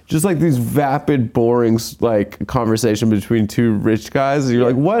like just like these vapid, boring like conversation between two rich guys. And you're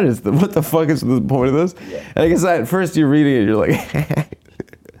like, what the fuck is the point of this? Yeah. And I guess at first you're reading it, you're like,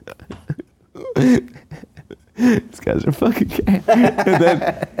 these guys are fucking gay. And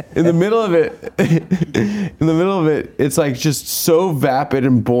then in the middle of it, it's like just so vapid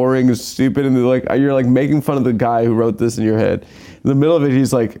and boring and stupid, and like you're like making fun of the guy who wrote this in your head. In the middle of it,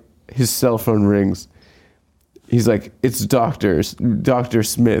 he's like, his cell phone rings. He's like, it's Dr.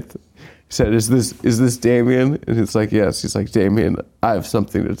 Smith. He said, is this Damien? And it's like, yes. He's like, Damien, I have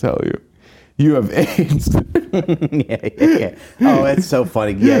something to tell you. You have AIDS. Yeah. Oh, it's so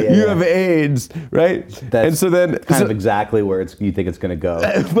funny. You have AIDS, right? That's and so then kind of exactly where you think it's going to go.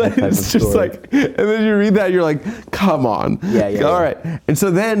 But it's just like, and then you read that, you're like, come on. All right. And so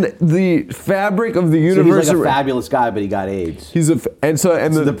then the fabric of the universe. So he's like a fabulous guy, but he got AIDS. So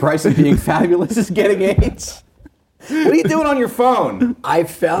the price of being fabulous is getting AIDS. What are you doing on your phone? I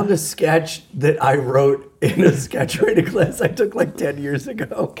found a sketch that I wrote in a sketch writing class I took like 10 years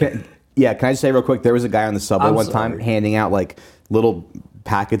ago. Can I just say real quick, there was a guy on the subway time handing out like little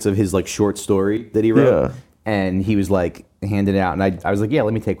packets of his like short story that he wrote. Yeah. And he was like handing it out. And I was like, yeah,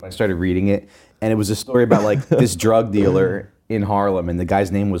 let me take one. I started reading it. And it was a story about like this drug dealer in Harlem. And the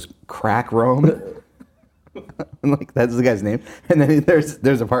guy's name was Crack Rome. And like, that's the guy's name. And then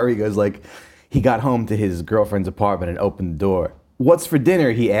there's a part where he goes like, he got home to his girlfriend's apartment and opened the door. What's for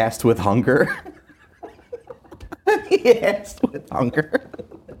dinner? He asked with hunger. He asked with hunger.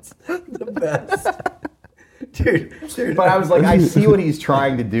 The best. Dude. But I was like, I see what he's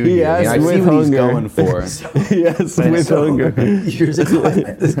trying to do here. Yes, I see with what he's hunger. going for. Yes, with hunger. Years ago, I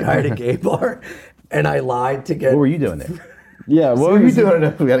met this guy at a gay bar, and I lied to get What were you doing there? Yeah, what What were you doing?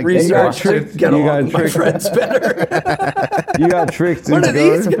 We had a gay research bar. to get You along got with my tricked. friends better. You got tricked What into are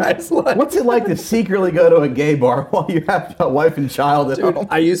these going. guys like? What's it like to secretly go to a gay bar while you have a wife and child at Dude, home?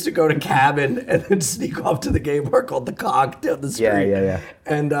 I used to go to Cabin and then sneak off to the gay bar called The Cock down the street. Yeah.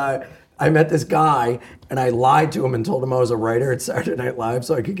 And I met this guy, and I lied to him and told him I was a writer at Saturday Night Live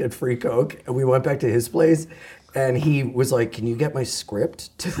so I could get free coke. And we went back to his place, And he was like, "Can you get my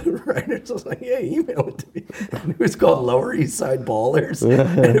script to the writers?" I was like, "Yeah, email it to me." And it was called Lower East Side Ballers,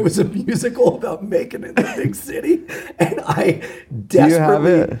 and it was a musical about making it in the big city. And I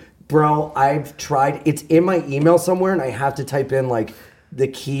desperately, have it? bro, I've tried. It's in my email somewhere, and I have to type in like the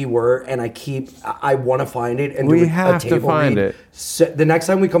keyword, and I want to find it and We do a have to table find read. it. So the next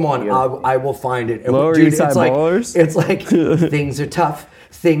time we come on, I will find it. And Lower East Side Ballers? It's like things are tough.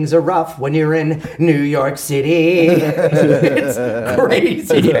 Things are rough when you're in New York City. It's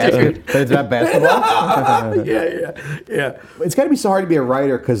crazy, dude. But it's about basketball. Yeah. It's got to be so hard to be a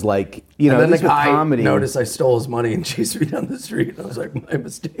writer because, like, you know, And then the at least with guy comedy. noticed I stole his money and chased me down the street. And I was like, my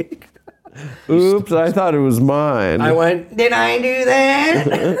mistake. Oops, I thought it was mine. I went, did I do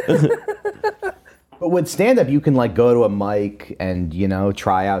that? But with stand-up, you can like go to a mic and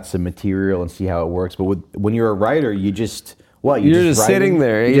try out some material and see how it works. But when you're a writer, you just You're just writing? sitting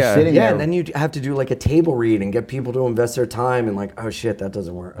there, You're yeah. just sitting Yeah, there. and then you have to do like a table read and get people to invest their time and like, oh shit, that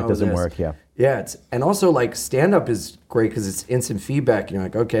doesn't work. It doesn't work, yeah. Yeah, and also like stand up is great because it's instant feedback. And you're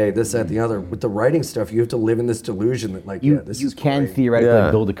like, okay, this, that, the other. With the writing stuff, you have to live in this delusion that like, you this you is can great. theoretically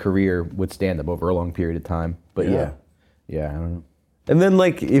Yeah. build a career with stand-up over a long period of time. But Yeah. yeah, I don't know. And then,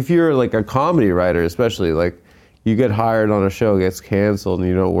 like, if you're like a comedy writer, especially, like, you get hired on a show, gets canceled, and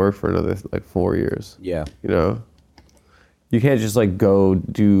you don't work for another like 4 years. Yeah. You know, you can't just like go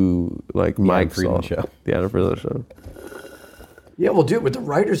do like Mike Friedland show. The Adam Friedland show. Yeah, well, dude, with the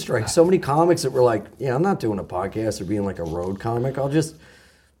writer's strike, so many comics that were like, yeah, I'm not doing a podcast or being like a road comic. I'll just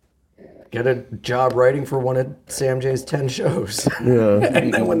get a job writing for one of Sam J's 10 shows. Yeah.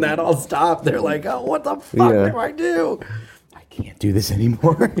 And then when that all stopped, they're like, oh, what the fuck Yeah. do I do? I can't do this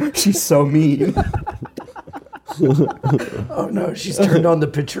anymore. She's so mean. Oh, no, she's turned on the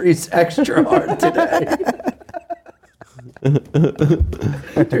Patrice extra hard today.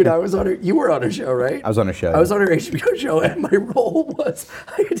 Dude, you were on her show, right? I was on a show. I was on her HBO show, and my role was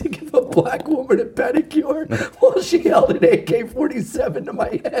I had to give a black woman a pedicure while she held an AK-47 to my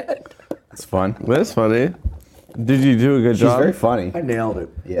head. It's fun. That's funny. Did you do a good She's job? very funny. I nailed it.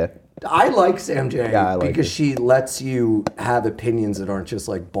 Yeah. I like Sam J Yeah, I like because her. she lets you have opinions that aren't just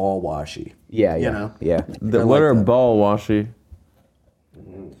like ball washy. Yeah, You yeah. know? Yeah. What like are that. ball washy?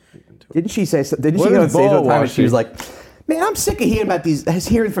 Didn't she say so? Didn't What she go on is stage one ball time and she was washing? like, "Man, I'm sick of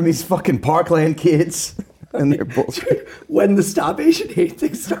hearing from these fucking Parkland kids and their bullshit." When the Stop Asian Hate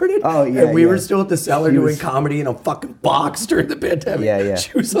thing started, Oh, yeah, and we yeah. were still at the cellar She doing was- comedy in a fucking box during the pandemic. Yeah, yeah.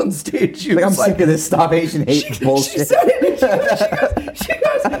 She was on stage. She Like, I'm was like, sick of this Stop Asian Hate She bullshit. said it. She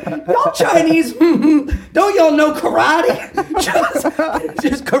goes, y'all Chinese, don't y'all know karate?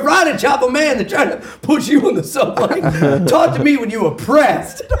 Just karate chop a man that trying to push you in the subway. Talk to me when you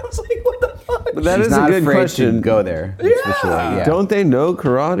oppressed. And I was like, what the fuck? But that She's is a not good afraid question. to go there. That's for sure. Yeah. Don't they know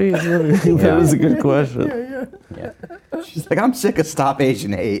karate? That is a good question. Yeah. She's like, I'm sick of Stop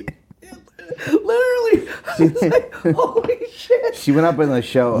Asian Hate. Literally. I was like, holy shit. She went up in the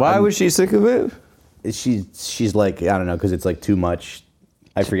show. Why was she sick of it? She's like, I don't know, because it's like too much.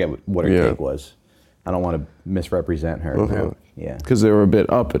 I forget what her Yeah. take was. I don't want to misrepresent her. Uh-huh. Yeah. Because they were a bit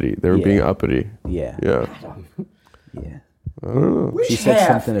uppity. They were Yeah. being uppity. Yeah. Yeah. Yeah. Which She said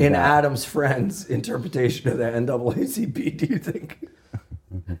half something in about- Adam's friend's interpretation of the NAACP do you think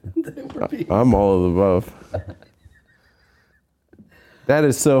they were being? I'm all of the above. That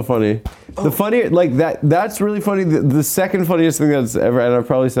is so funny. The funny, like that's really funny. The second funniest thing that's ever, and I've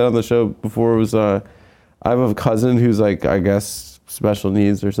probably said on the show before, was I have a cousin who's like, I guess, special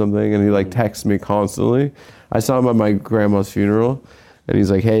needs or something, and he like texts me constantly. I saw him at my grandma's funeral, and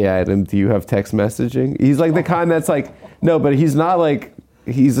he's like, hey Adam, do you have text messaging? He's like the kind that's like, no, but he's not like,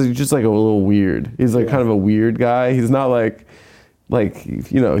 he's like just like a little weird. He's like kind of a weird guy. He's not like,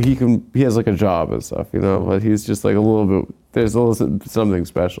 he has like a job and stuff, but he's just like a little bit, there's a little something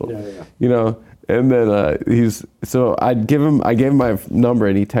special, and then I gave him my number,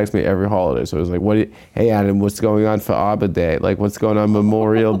 and he texts me every holiday. So it was like, hey Adam, what's going on for Abba Day? Like, what's going on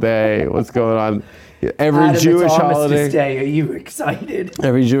Memorial Day? What's going on every Adam, Jewish it's holiday? Armistice Day. Are you excited?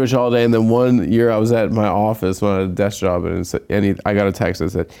 Every Jewish holiday. And then one year I was at my office when I had a desk job, and I got a text that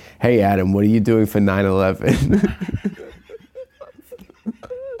said, hey Adam, what are you doing for 9/11?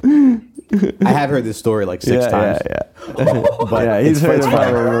 I have heard this story like six times. Yeah. But Yeah, he's heard it's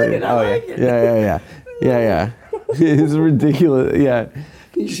about funny. it. Oh, yeah. Yeah. It's ridiculous. Yeah.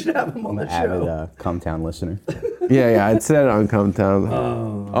 You should have him on the Avid show. Cometown listener. Yeah. I'd said it on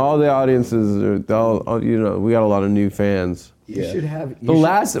Cometown. All the audiences are, we got a lot of new fans. You should have.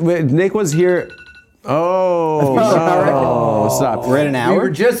 Nick was here. Oh, no. Stop. We're at an We hour. were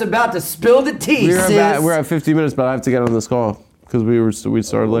just about to spill the tea, sis. We're at 50 minutes, but I have to get on this call because we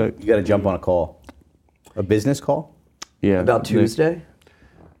started late. You got to jump on a call. A business call? Yeah. About Tuesday?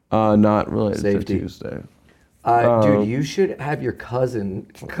 Not related Safety. to Tuesday. Dude, you should have your cousin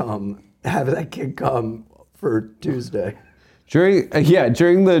come, have that kid come for Tuesday. During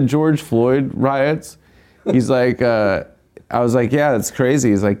the George Floyd riots, he's like, I was like, yeah, that's crazy.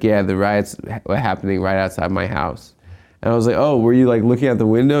 He's like, yeah, the riots were happening right outside my house. And I was like, oh, were you like looking out the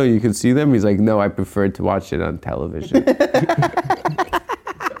window and you could see them? He's like, no, I preferred to watch it on television.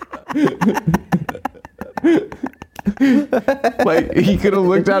 Like, he could have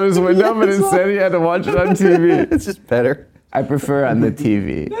looked out his window, but instead he had to watch it on TV. It's just better. I prefer on the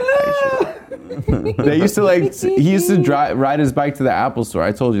TV. They used to he used to ride his bike to the Apple store.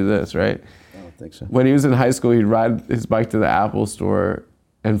 I told you this, right? I don't think so. When he was in high school, he'd ride his bike to the Apple store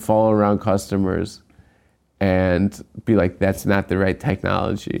and follow around customers and be like, that's not the right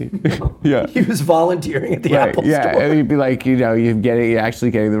technology. Yeah. He was volunteering at the Right, Apple yeah, store. and he'd be like, you're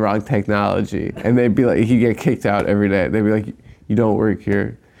actually getting the wrong technology. And they'd be like, he'd get kicked out every day. They'd be like, you don't work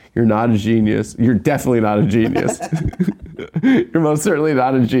here. You're not a genius. You're definitely not a genius. You're most certainly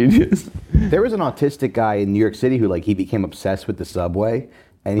not a genius. There was an autistic guy in New York City who he became obsessed with the subway.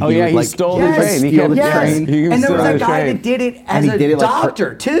 And He stole the train. He Steal the kept- train. He And there was steal a the guy train. that did it And as he did a it, like,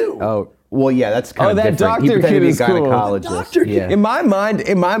 doctor, too. Oh, well, yeah, that's kind of that different. He doctor pretended kid to be a is cool. gynecologist. The doctor kid. Yeah. In my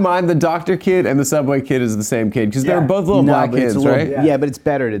mind, the doctor kid and the subway kid is the same kid because they were Yeah. both little black but it's kids, a little- right? Yeah, but it's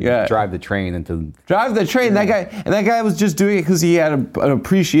better to Yeah. drive the train than to. Drive the train. That guy was just doing it because he had an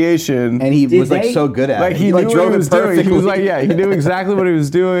appreciation. And he Did was they- so good at like it. he knew what he drove it was doing. He was perfectly. like, yeah, he knew exactly what he was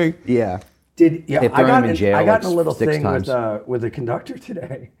doing. Yeah. They throw him in jail I got in like a little 6 thing times. with a conductor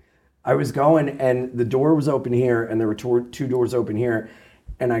today. I was going and the door was open here and there were two doors open here.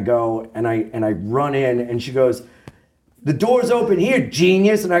 And I go and I run in and she goes, the door's open here,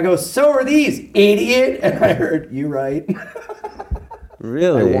 genius. And I go, so are these, idiot. And I heard, you right.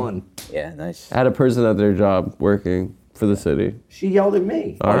 Really? I won. Yeah, nice. I had a person at their job working for the city. She yelled at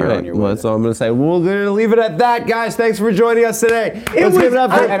me. All you're right, on your well, way that's all I'm going to say. We're going to leave it at that, guys. Thanks for joining us today. Let's give it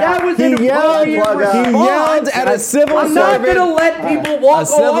up for that was he an yelled, appropriate he response. yelled at a civil I'm not servant. going to let people walk all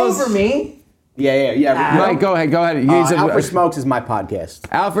civil- over me. Yeah. Mike, go ahead. He's Out for Smokes is my podcast.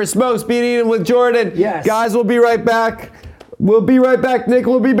 Out for Smokes, Beat Eating with Jordan. Yes. Guys, we'll be right back. We'll be right back. Nick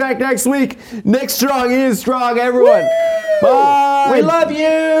will be back next week. Nick Strong, he is strong, everyone. Bye. We love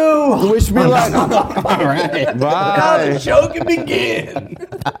you. Wish me luck. All right. Bye. The show can begin.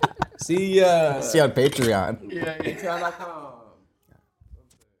 See ya. See you on Patreon. Yeah, patreon.com.